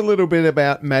tell us a little bit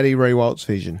about Maddie Rewalt's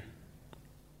Vision?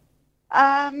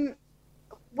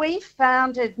 We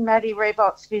founded Maddie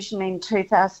Rewalt's Vision in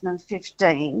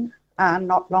 2015,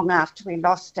 not long after we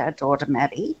lost our daughter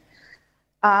Maddie.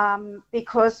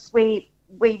 Because we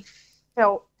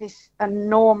felt this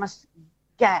enormous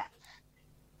gap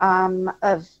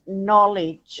of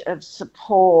knowledge, of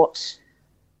support,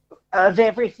 of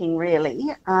everything really.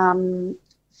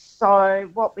 so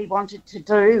what we wanted to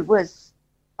do was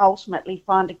ultimately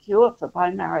find a cure for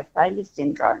bone marrow failure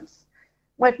syndromes.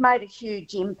 We've made a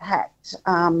huge impact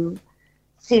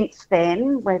since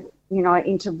then. We're,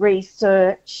 into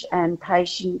research and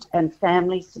patient and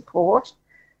family support.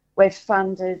 We've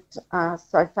funded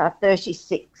so far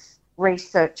 36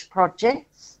 research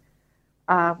projects.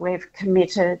 We've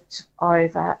committed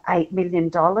over $8 million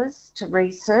to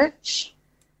research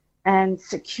and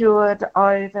secured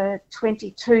over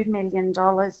 $22 million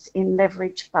in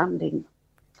leverage funding.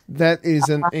 That is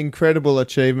an incredible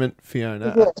achievement,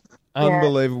 Fiona. Yes.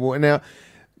 Unbelievable. Now,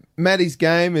 Maddie's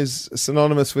game is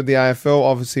synonymous with the AFL,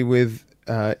 obviously with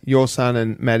your son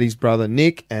and Maddie's brother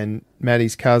Nick and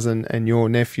Maddie's cousin and your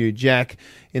nephew Jack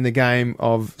in the game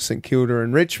of St Kilda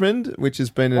and Richmond, which has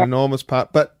been an enormous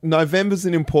part. But November's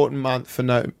an important month for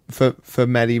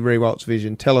Maddie Rewalt's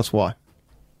Vision. Tell us why.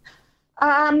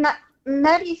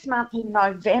 Maddie's month in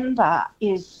November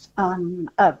is an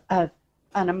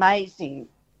amazing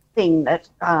thing that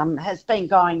has been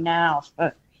going now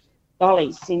for,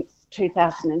 since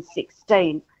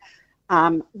 2016.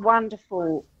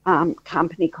 Wonderful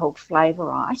company called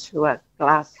Flavorite, who are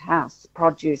glasshouse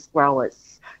produce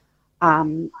growers,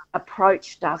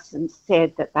 approached us and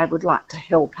said that they would like to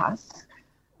help us.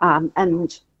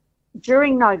 And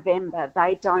during November,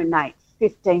 they donate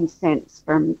 15 cents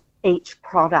from each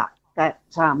product that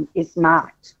is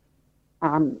marked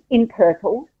in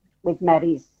purple with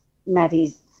Maddie's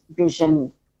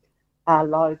Vision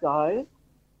logo,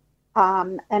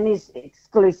 and is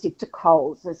exclusive to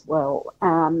Coles as well.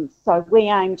 So we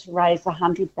aim to raise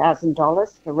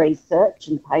 $100,000 for research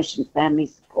and patient family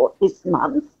support this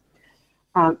month,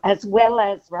 as well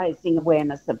as raising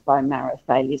awareness of bone marrow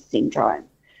failure syndrome.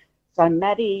 So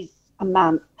Maddie's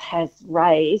month has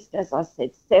raised, as I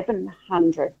said,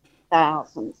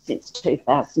 $700,000 since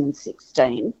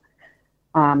 2016.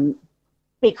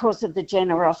 Because of the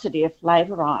generosity of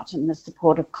Flavorite and the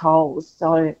support of Coles.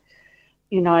 So,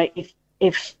 if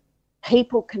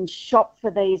people can shop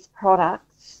for these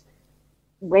products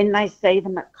when they see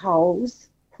them at Coles,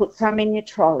 put some in your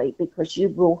trolley because you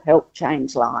will help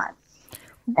change lives.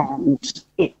 And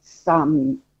it's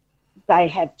they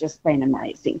have just been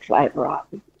amazing, Flavorite.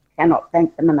 Cannot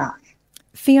thank them enough.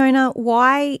 Fiona,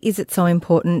 why is it so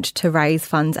important to raise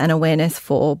funds and awareness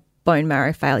for bone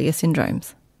marrow failure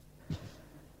syndromes?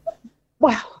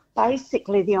 Well,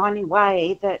 basically the only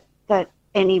way that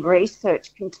any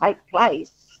research can take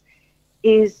place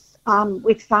is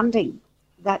with funding.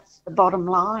 That's the bottom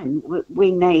line.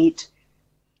 We need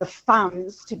the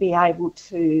funds to be able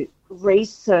to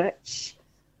research,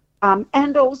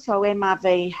 and also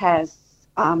MRV has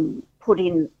put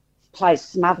in place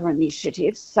some other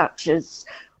initiatives, such as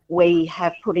we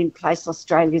have put in place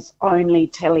Australia's only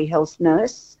telehealth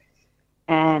nurse,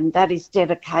 and that is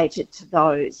dedicated to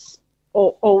those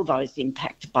all those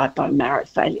impacted by bone marrow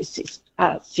failure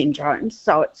syndrome.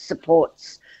 So it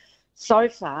supports, so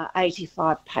far,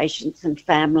 85 patients and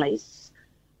families.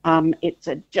 It's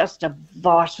just a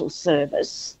vital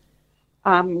service.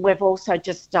 We've also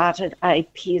just started a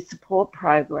peer support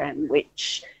program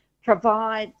which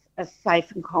provides a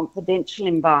safe and confidential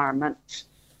environment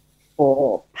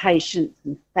for patients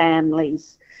and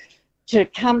families to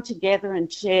come together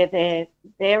and share their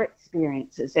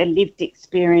experiences, their lived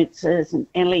experiences and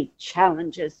any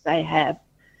challenges they have,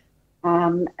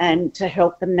 and to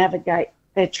help them navigate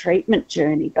their treatment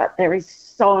journey. But there is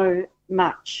so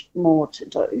much more to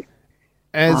do.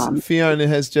 As Fiona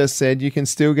has just said, you can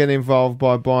still get involved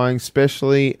by buying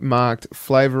specially marked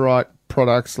Flavorite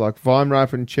products like vine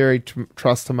ripened cherry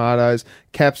truss tomatoes,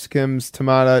 capsicums,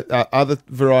 other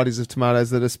varieties of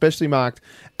tomatoes that are specially marked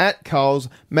at Coles.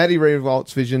 Maddie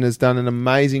Rewalt's Vision has done an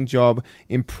amazing job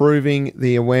improving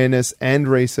the awareness and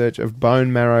research of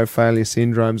bone marrow failure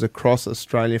syndromes across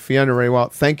Australia. Fiona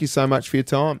Rewalt, thank you so much for your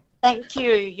time. Thank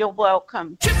you. You're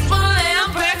welcome. Triple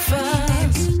M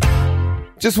breakfast.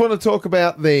 Just want to talk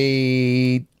about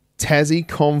the Tassie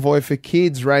Convoy for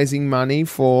Kids raising money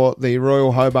for the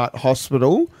Royal Hobart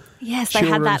Hospital. Yes, they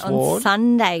had that on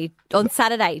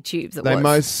Saturday, Tubes. They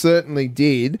most certainly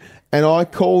did. And I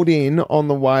called in on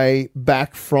the way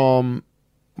back from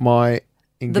my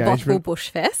engagement. The Bothwell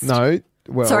Bushfest? No.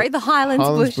 Well, sorry, the Highlands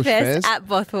Bushfest at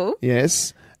Bothwell.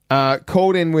 Yes.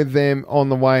 Called in with them on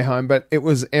the way home, but it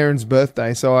was Erin's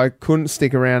birthday, so I couldn't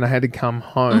stick around. I had to come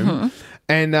home.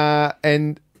 Mm-hmm.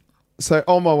 And so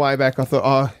on my way back, I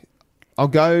thought, I'll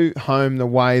go home the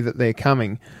way that they're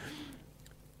coming.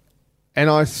 And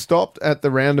I stopped at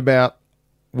the roundabout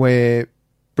at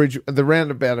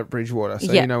Bridgewater.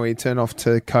 So, where you turn off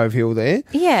to Cove Hill there.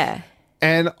 Yeah.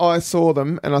 And I saw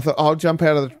them and I thought, I'll jump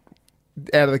out of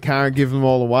out of the car and give them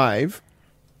all a wave.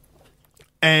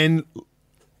 And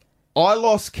I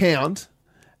lost count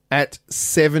at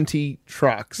 70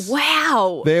 trucks.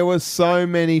 Wow. There were so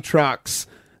many trucks.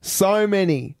 So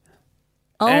many.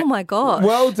 Oh, my gosh.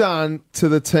 Well done to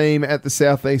the team at the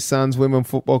South East Suns Women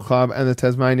Football Club and the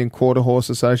Tasmanian Quarter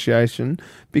Horse Association,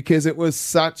 because it was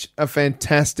such a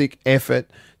fantastic effort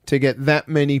to get that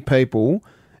many people.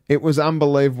 It was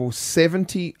unbelievable.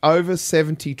 Over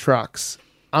 70 trucks.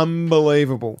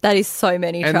 Unbelievable. That is so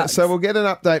many And trucks. so we'll get an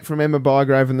update from Emma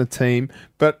Bygrave and the team.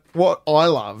 But what I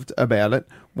loved about it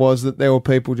was that there were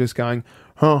people just going,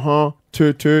 ha,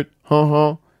 toot, toot,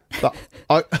 ha.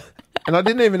 And I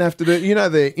didn't even have to do,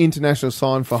 the international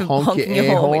sign for honk your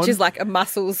air horn, which is like a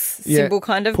muscles symbol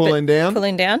kind of. Pulling down.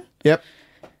 Pulling down. Yep.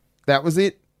 That was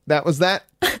it. That was that.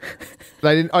 I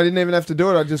didn't even have to do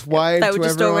it. I just waved to everyone. They were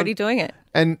just already doing it.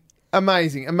 And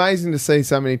amazing to see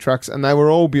so many trucks, and they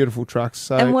were all beautiful trucks.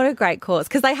 So And what a great cause,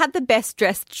 because they had the best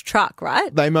dressed truck,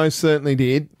 right? they most certainly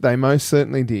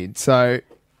did. So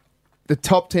the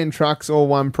top 10 trucks all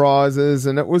won prizes,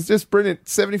 and it was just brilliant.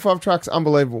 75 trucks,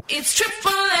 unbelievable. It's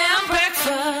Triple M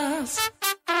breakfast.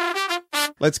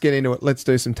 Let's get into it. Let's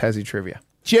do some Tassie trivia.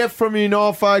 Jeff from New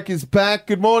Norfolk is back.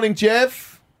 Good morning,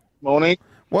 Jeff. Morning.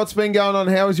 What's been going on?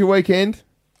 How was your weekend?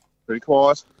 Pretty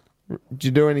quiet. Did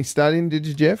you do any studying, did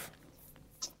you, Jeff?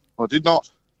 I did not.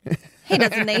 He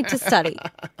doesn't need to study.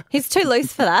 He's too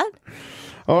loose for that.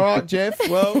 All right, Jeff.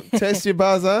 Well, test your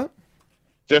buzzer.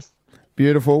 Jeff.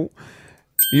 Beautiful.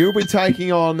 You'll be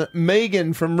taking on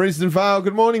Megan from Risdon Vale.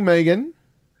 Good morning, Megan.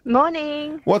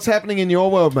 Morning. What's happening in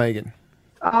your world, Megan?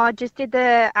 I just did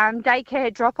the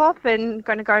daycare drop-off and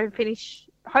going to go and finish,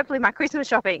 hopefully, my Christmas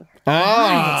shopping.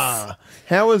 How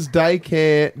was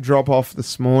daycare drop-off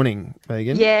this morning,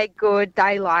 Megan? Yeah, good.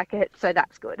 They like it, so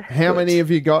that's good. How many have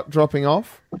you got dropping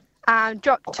off?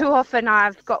 Dropped 2 off and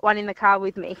I've got 1 in the car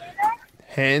with me.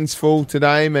 Hands full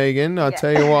today, Megan. I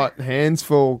tell you what, hands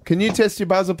full. Can you test your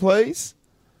buzzer, please?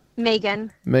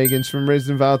 Megan. Megan's from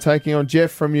Risdon Vale taking on Jeff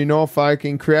from New Norfolk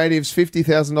in Creative's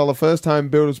 $50,000 first home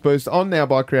builders boost on now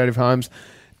by Creative Homes.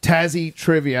 Tassie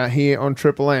trivia here on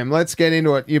Triple M. Let's get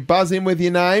into it. You buzz in with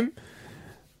your name.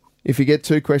 If you get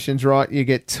 2 questions right, you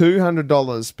get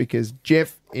 $200 because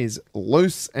Jeff is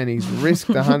loose and he's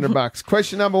risked $100.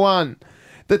 Question number 1.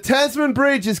 The Tasman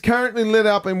Bridge is currently lit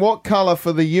up in what colour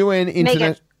for the UN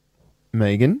International...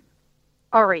 Megan?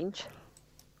 Orange.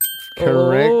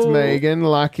 Correct, Megan.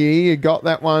 Lucky. You got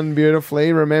that one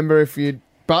beautifully. Remember, if you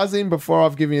buzz in before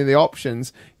I've given you the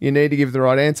options, you need to give the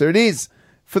right answer. It is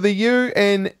for the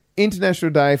UN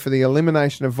International Day for the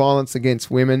Elimination of Violence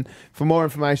Against Women. For more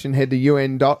information, head to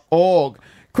un.org.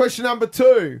 Question number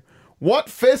 2. What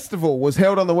festival was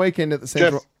held on the weekend at the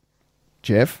Central...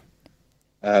 Jeff?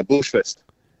 Bushfest.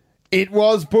 It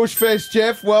was Bushfest,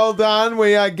 Jeff. Well done.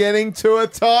 We are getting to a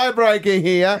tiebreaker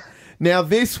here. Now,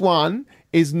 this one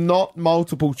is not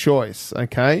multiple choice,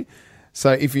 okay?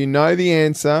 So if you know the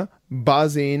answer,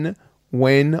 buzz in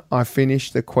when I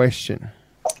finish the question.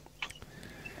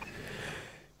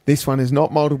 This one is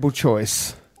not multiple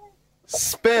choice.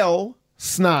 Spell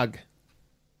snug.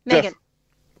 Megan.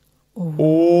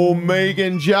 Oh,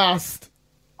 Megan just.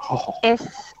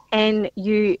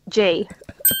 SNUG.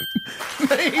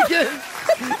 Megan.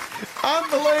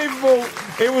 Unbelievable.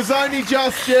 It was only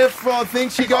just, Jeff. I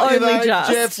think she got you there.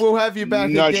 Jeff, we'll have you back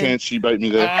No again. chance she beat me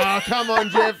there. Oh, come on,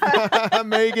 Jeff.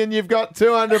 Megan, you've got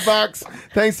 $200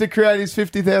 thanks to Creative's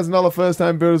 $50,000 first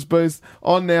home builders boost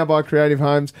on now by Creative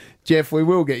Homes. Jeff, we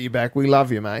will get you back. We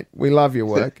love you, mate. We love your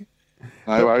work.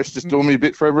 No worries. Just doing me a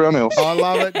bit for everyone else. I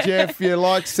love it, Jeff. You're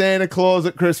like Santa Claus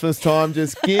at Christmas time.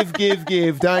 Just give,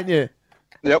 don't you?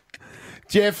 Yep.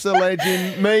 Jeff's a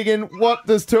legend. Megan, what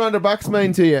does $200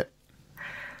 mean to you?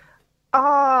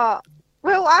 Oh,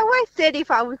 well, I always said if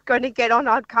I was going to get on,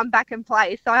 I'd come back and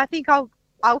play. So I think I'll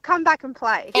come back and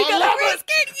play.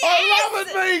 I love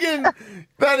it, Megan.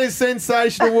 That is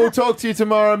sensational. We'll talk to you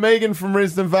tomorrow. Megan from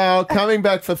Risdon Vale coming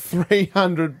back for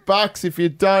 $300 if you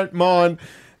don't mind.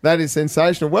 That is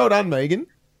sensational. Well done, Megan.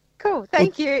 Cool.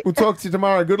 Thank you. We'll talk to you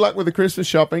tomorrow. Good luck with the Christmas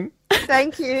shopping.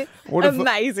 Thank you.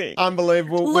 Amazing.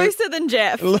 Unbelievable. Looser than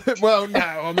Jeff. Well, no.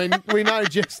 I mean, we know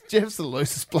Jeff's the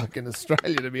loosest bloke in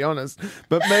Australia, to be honest.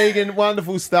 But Megan,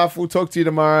 wonderful stuff. We'll talk to you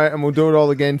tomorrow and we'll do it all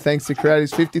again thanks to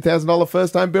Creative's $50,000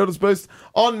 first home builders boost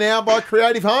on now by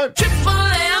Creative Homes. Triple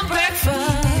M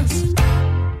breakfast.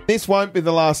 This won't be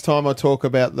the last time I talk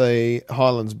about the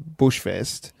Highlands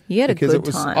Bushfest. You had a good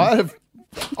time.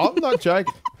 I'm not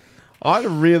joking. I had a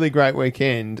really great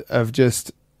weekend of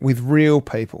just with real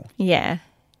people. Yeah.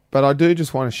 But I do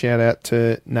just want to shout out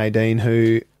to Nadine,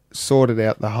 who sorted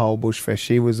out the whole Bushfest.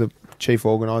 She was a chief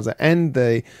organiser and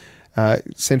the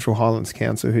Central Highlands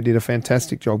Council, who did a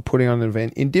fantastic job putting on an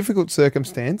event in difficult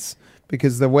circumstance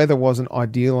because the weather wasn't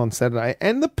ideal on Saturday,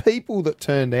 and the people that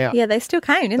turned out. Yeah, they still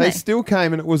came, didn't they? They still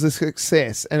came, and it was a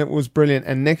success, and it was brilliant.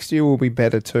 And next year will be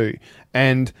better too.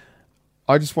 And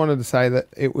I just wanted to say that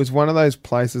it was one of those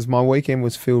places, my weekend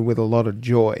was filled with a lot of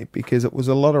joy because it was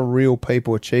a lot of real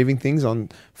people achieving things. On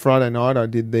Friday night, I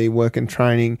did the Work and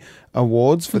Training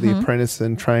Awards for the Apprentice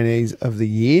and Trainees of the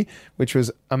Year, which was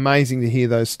amazing to hear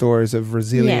those stories of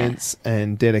resilience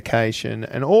and dedication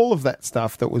and all of that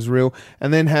stuff that was real.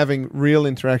 And then having real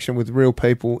interaction with real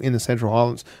people in the Central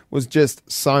Highlands was just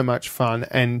so much fun.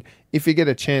 And if you get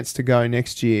a chance to go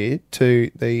next year to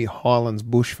the Highlands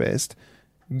Bushfest,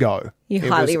 go. You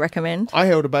highly recommend. I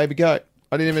held a baby goat.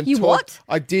 I didn't even talk. What?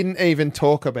 I didn't even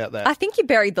talk about that. I think you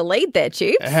buried the lead there,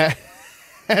 Tubes.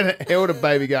 And held a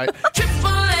baby goat. Triple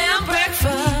M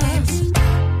breakfast.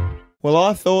 Well,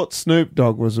 I thought Snoop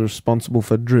Dogg was responsible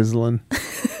for drizzling.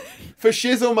 For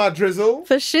shizzle, my drizzle.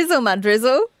 For shizzle, my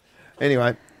drizzle.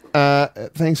 Anyway,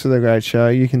 thanks for the great show.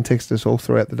 You can text us all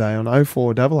throughout the day on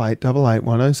 0488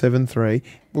 881073.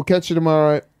 We'll catch you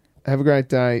tomorrow. Have a great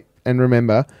day. And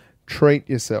remember, treat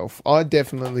yourself. I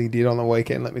definitely did on the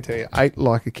weekend, let me tell you. Ate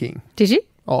like a king. Did you?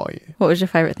 Oh, yeah. What was your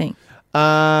favourite thing?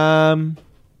 I'll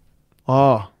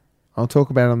talk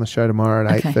about it on the show tomorrow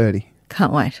at 8:30.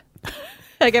 Can't wait.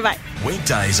 Okay, bye.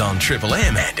 Weekdays on Triple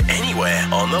M and anywhere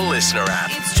on the Listener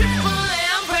app. It's Triple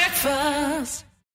M breakfast.